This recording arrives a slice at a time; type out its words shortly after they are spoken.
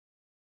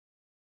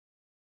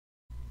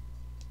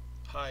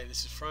Hi,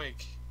 this is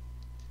Frank.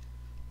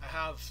 I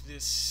have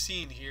this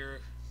scene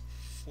here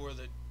for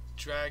the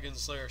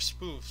Dragon's Lair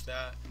spoof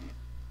that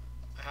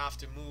I have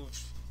to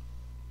move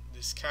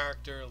this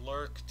character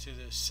Lurk to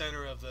the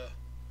center of the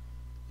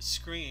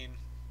screen,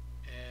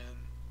 and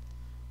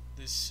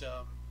this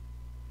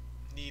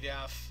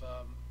neat-af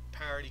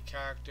parody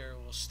character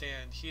will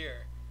stand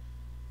here,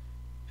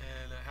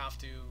 and I have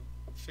to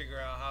figure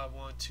out how I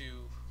want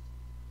to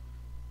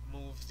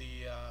move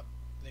the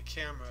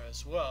camera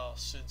as well,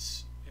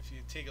 since if you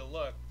take a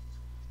look,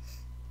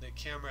 the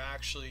camera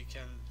actually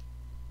can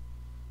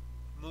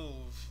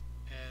move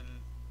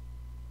and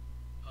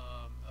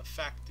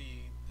affect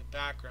the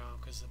background,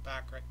 because the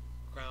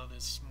background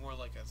is more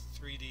like a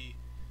 3D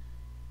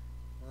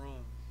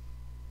room,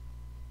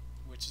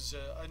 which is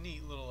a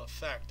neat little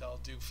effect I'll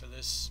do for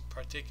this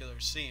particular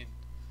scene.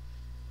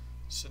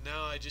 So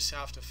now I just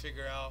have to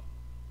figure out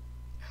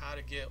how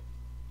to get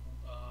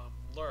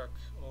Lurk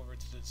over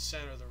to the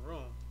center of the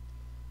room.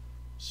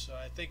 So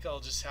I think I'll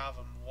just have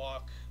him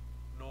walk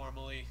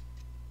normally.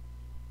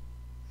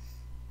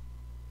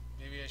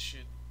 Maybe I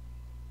should,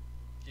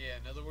 yeah,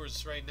 in other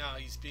words, right now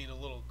he's being a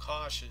little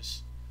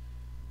cautious,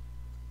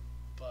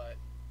 but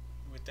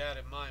with that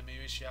in mind,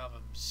 maybe I should have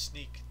him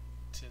sneak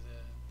to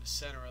the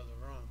center of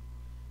the room,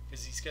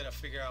 because he's got to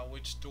figure out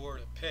which door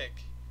to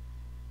pick,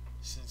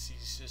 since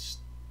he's just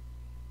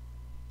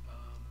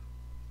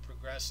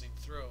progressing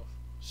through.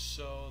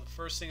 So the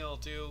first thing I'll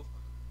do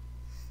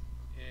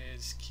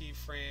is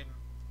keyframe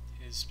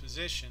his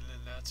position,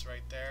 and that's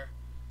right there.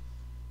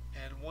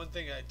 And one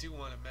thing I do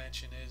want to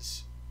mention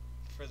is,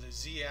 for the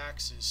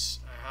z-axis,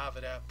 I have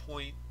it at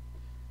 0.8%.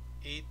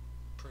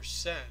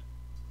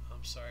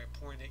 I'm sorry,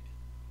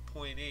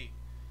 0.8.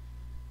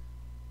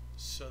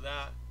 So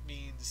that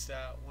means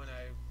that when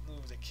I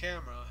move the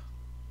camera,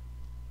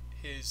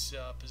 his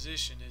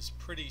position is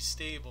pretty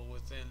stable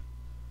within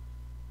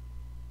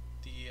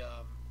the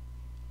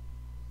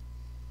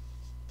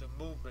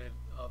movement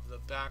of the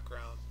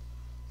background.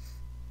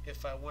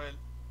 If I went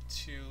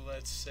to,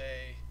 let's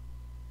say,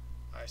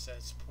 I said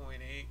it's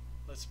 0.8,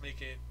 let's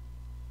make it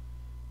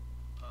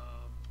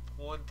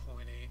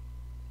 1.8,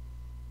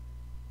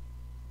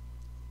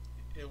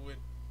 it would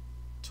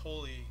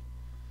totally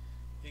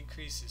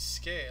increase his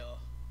scale.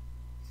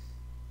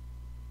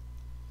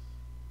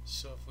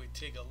 So if we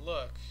take a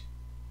look,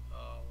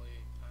 oh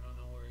wait, I don't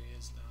know where he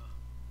is now.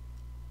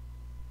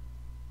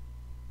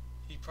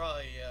 He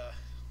probably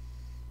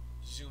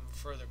zoom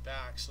further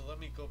back, so let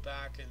me go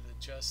back and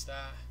adjust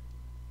that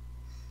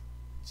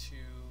to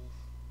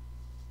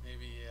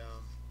maybe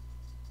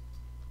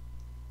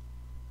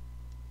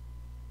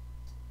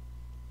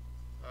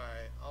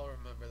alright, I'll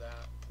remember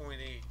that,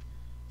 0.8.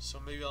 So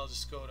maybe I'll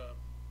just go to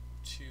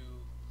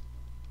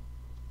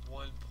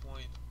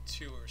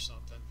 1.2 or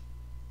something.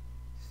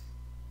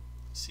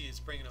 See, it's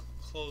bringing him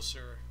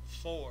closer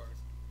forward,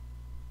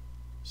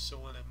 so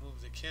when I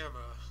move the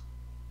camera,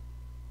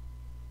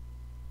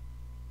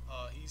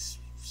 he's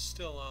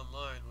still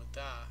online with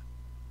that,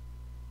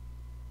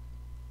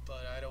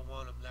 but I don't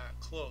want him that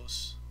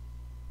close,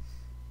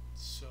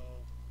 so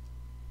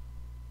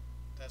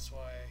that's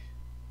why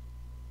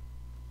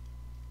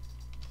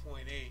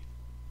 0.8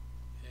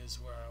 is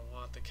where I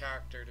want the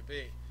character to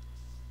be.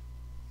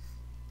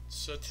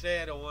 So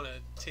today I don't want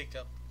to take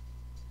up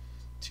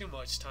too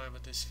much time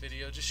with this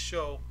video, just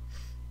show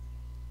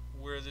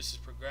where this is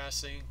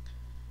progressing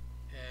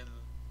and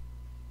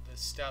the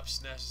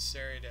steps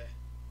necessary to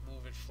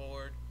move it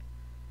forward.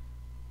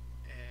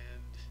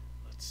 And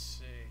let's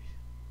see,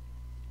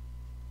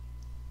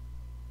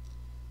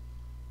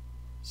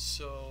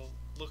 so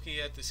looking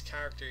at this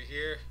character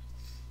here,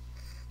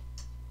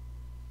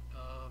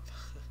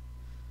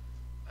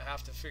 I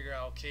have to figure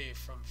out, okay,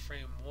 from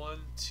frame 1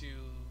 to,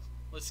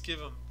 let's give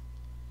him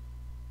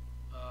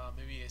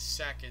maybe a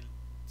second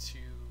to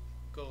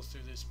go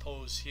through this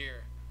pose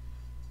here.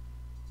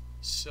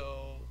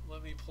 So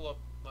let me pull up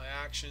my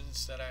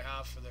actions that I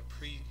have for the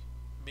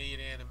pre-made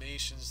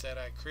animations that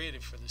I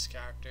created for this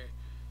character,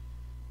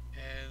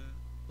 and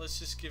let's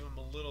just give him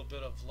a little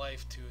bit of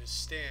life to his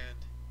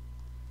stand.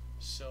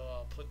 So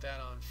I'll put that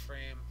on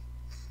frame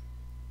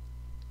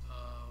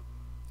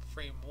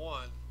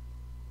 1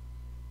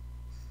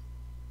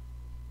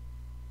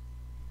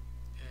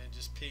 and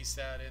just paste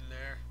that in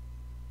there.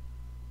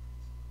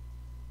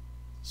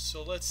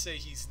 So let's say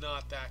he's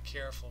not that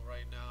careful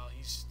right now.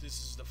 This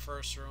is the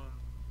first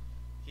room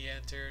he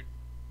entered,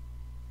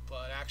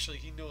 but actually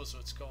he knows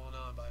what's going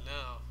on by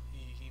now.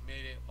 He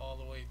made it all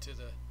the way to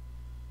the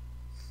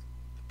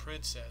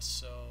princess.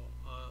 So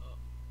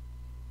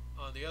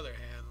on the other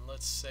hand,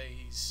 let's say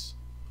he's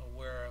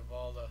aware of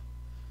all the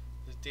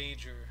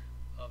danger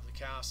of the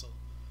castle.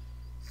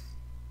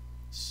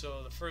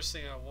 So the first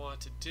thing I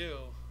want to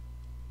do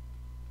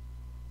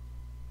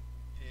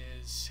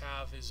is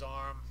have his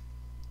arm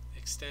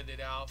extended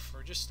out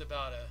for just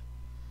about a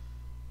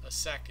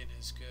second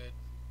is good,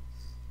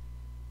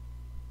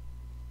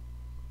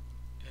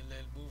 and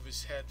then move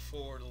his head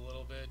forward a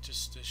little bit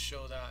just to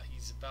show that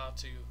he's about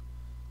to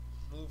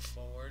move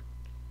forward,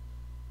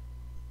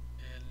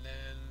 and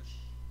then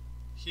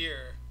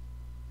here,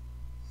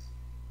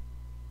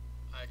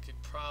 I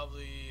could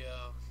probably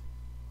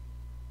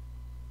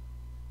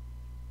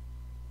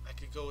I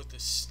could go with the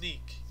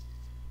sneak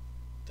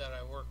that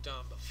I worked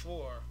on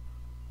before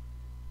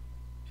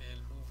and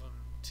move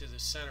them to the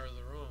center of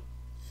the room.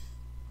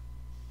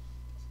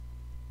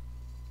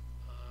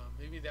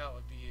 Maybe that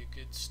would be a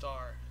good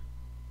start.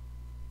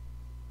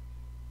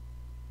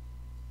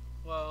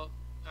 Well,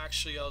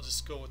 actually, I'll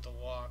just go with the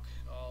walk.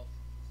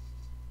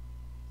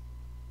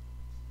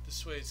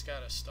 This way it's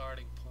got a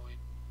starting point.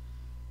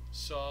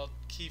 So I'll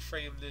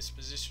keyframe this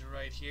position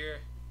right here.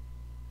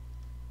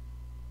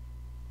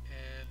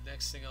 And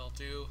next thing I'll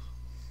do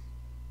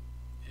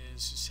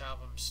is just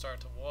have them start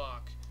to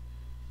walk.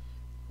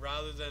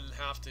 Rather than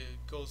have to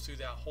go through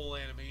that whole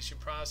animation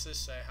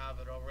process, I have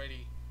it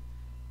already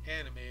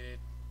animated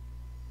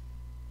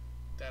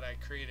that I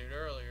created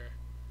earlier.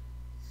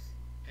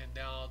 And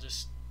now I'll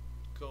just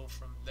go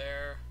from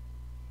there,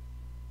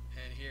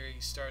 and here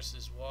he starts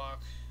his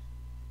walk.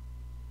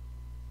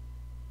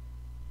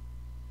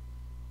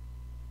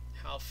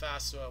 How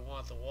fast do I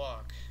want the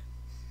walk?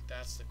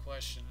 That's the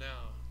question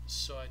now.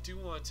 So I do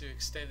want to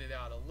extend it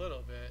out a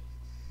little bit,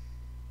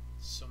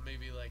 so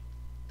maybe like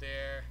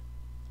there,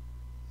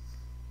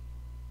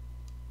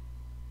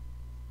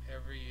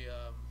 every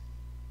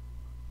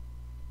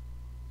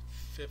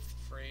fifth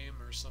frame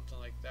or something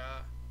like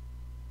that.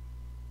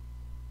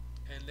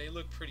 And they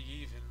look pretty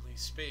evenly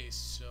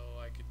spaced, so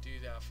I could do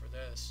that for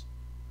this.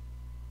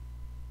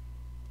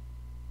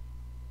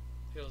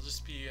 It'll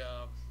just be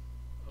a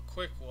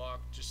quick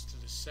walk just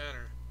to the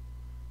center.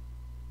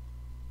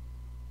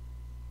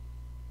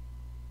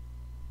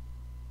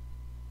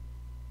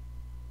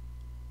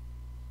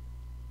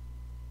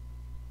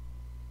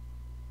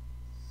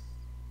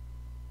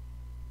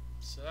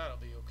 So that'll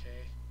be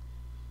okay.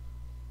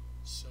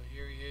 So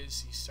here he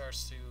is, he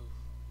starts to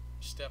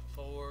step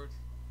forward.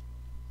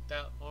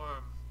 That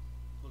arm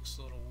looks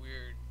a little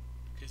weird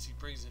because he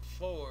brings it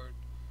forward,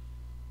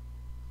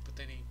 but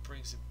then he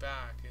brings it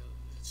back. It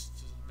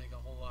doesn't make a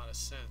whole lot of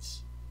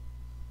sense.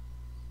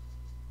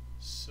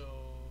 So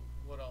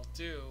what I'll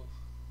do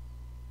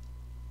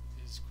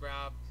is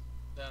grab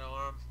that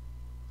arm,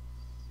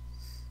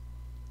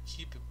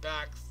 keep it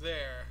back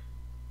there,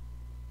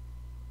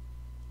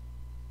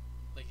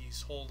 like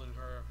he's holding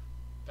her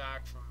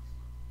back from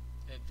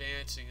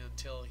advancing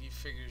until he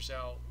figures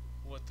out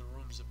what the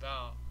room's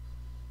about.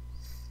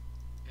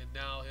 And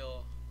now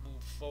he'll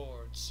move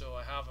forward. So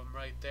I have him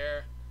right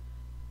there.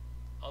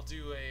 I'll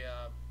do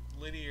a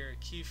linear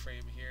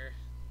keyframe here,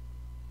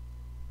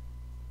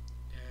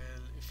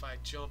 and if I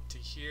jump to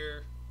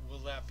here, will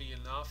that be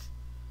enough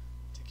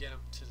to get him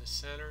to the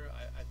center?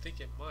 I think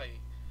it might,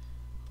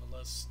 but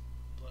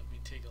let me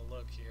take a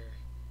look here,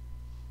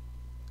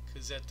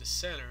 because at the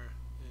center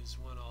is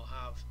when I'll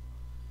have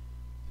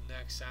the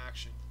next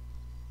action.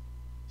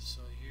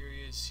 So here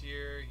he is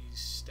here, he's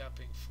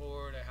stepping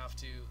forward. I have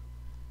to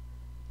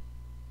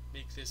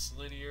make this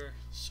linear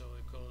so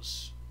it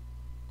goes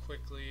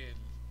quickly and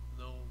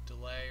no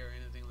delay or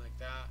anything like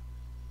that.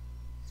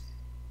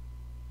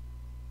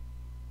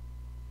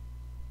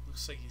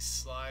 Looks like he's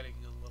sliding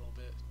a little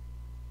bit.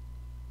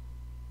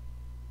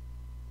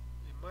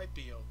 It might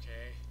be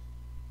okay.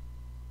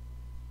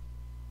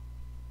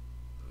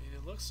 I mean,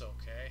 it looks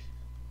okay.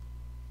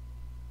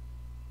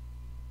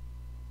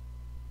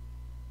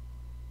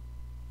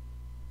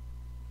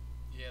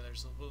 Yeah,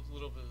 there's a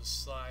little bit of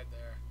slide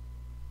there.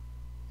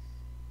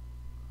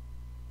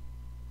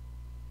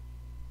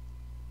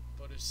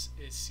 But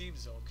it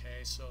seems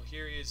okay. So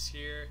here he is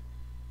here.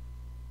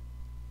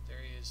 There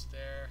he is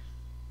there.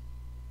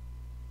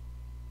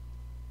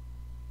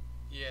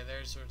 Yeah,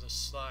 there's where the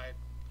slide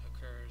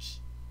occurs.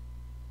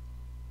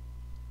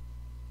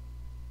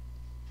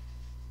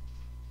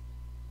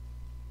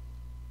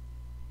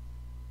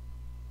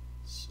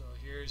 So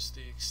here's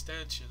the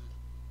extension.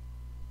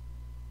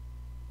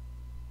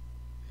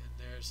 And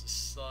there's the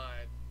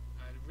slide.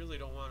 I really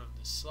don't want him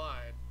to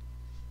slide.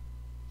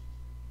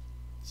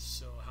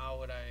 So how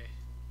would I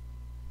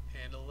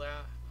handle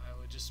that? I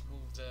would just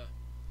move the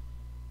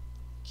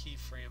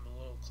keyframe a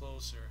little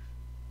closer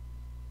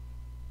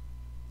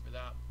for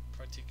that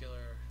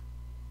particular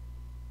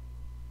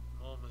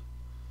moment.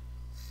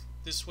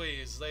 This way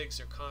his legs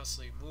are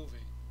constantly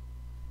moving.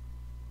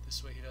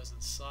 This way he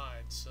doesn't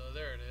slide. So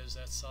there it is.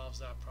 That solves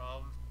that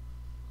problem.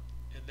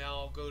 And now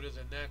I'll go to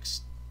the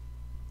next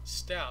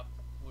step,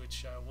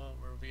 which I won't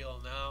reveal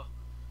now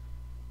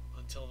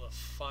until the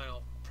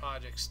final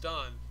project's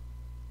done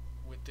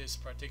with this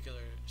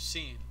particular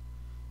scene.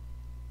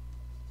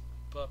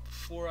 But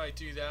before I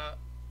do that,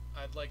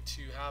 I'd like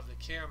to have the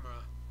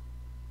camera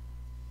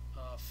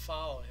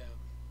follow him.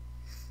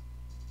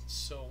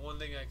 So one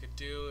thing I could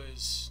do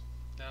is,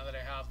 now that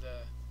I have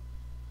the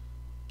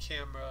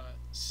camera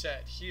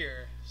set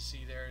here,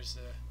 see there's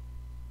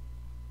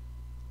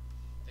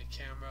the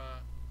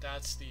camera,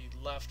 that's the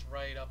left,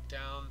 right, up,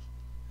 down,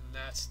 and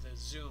that's the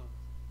zoom.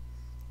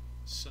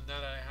 So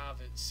now that I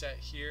have it set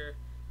here,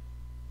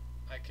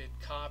 I could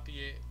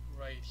copy it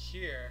right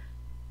here,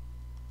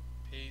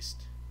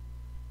 paste,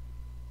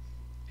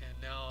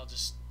 now I'll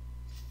just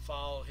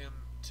follow him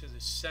to the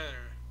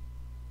center,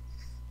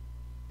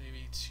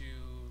 maybe 2,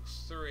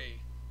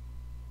 3,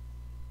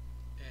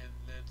 and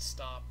then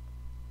stop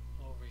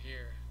over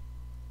here.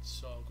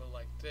 So I'll go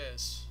like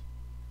this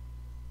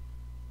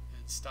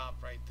and stop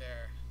right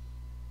there.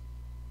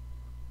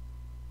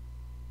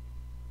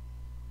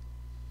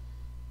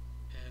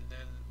 And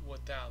then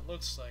what that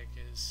looks like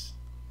is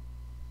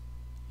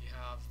you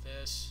have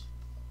this,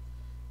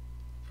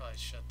 probably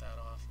shut that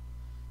off.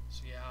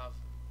 So you have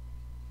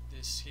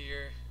this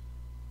here,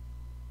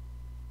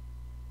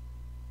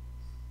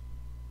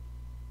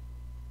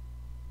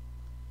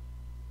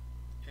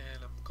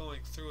 and I'm going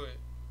through it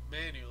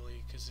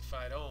manually because if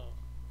I don't,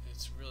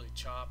 it's really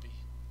choppy.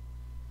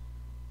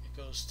 It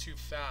goes too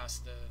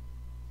fast.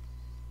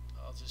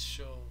 I'll just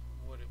show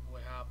what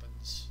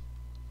happens.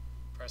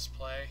 Press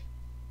play.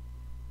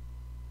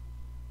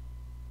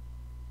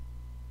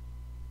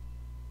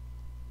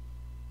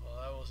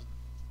 Well, that wasn't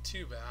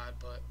too bad,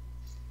 but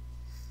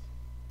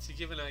to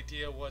give an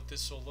idea what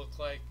this will look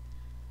like,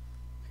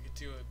 I could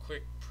do a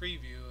quick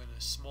preview in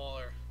a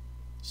smaller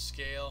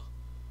scale,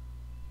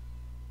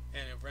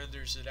 and it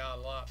renders it out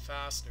a lot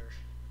faster.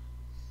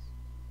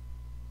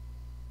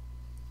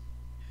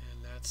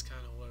 And that's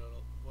kind of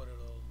what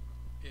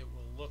it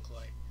will look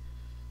like.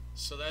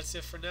 So that's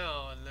it for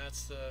now, and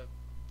that's the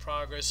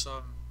progress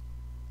I'm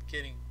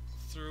getting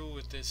through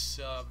with this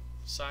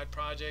side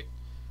project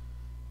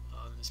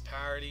on this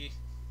parody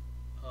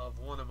of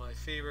one of my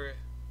favorite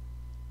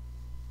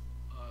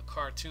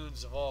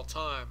cartoons of all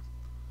time,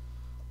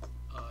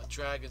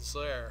 Dragon's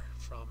Lair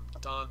from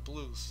Don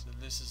Bluth,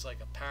 and this is like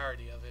a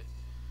parody of it.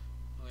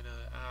 I'm going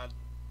to add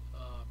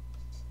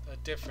a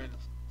different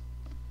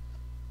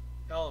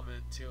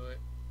element to it.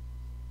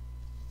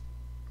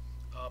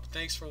 But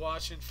thanks for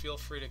watching. Feel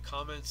free to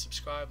comment,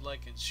 subscribe,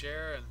 like, and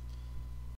share, and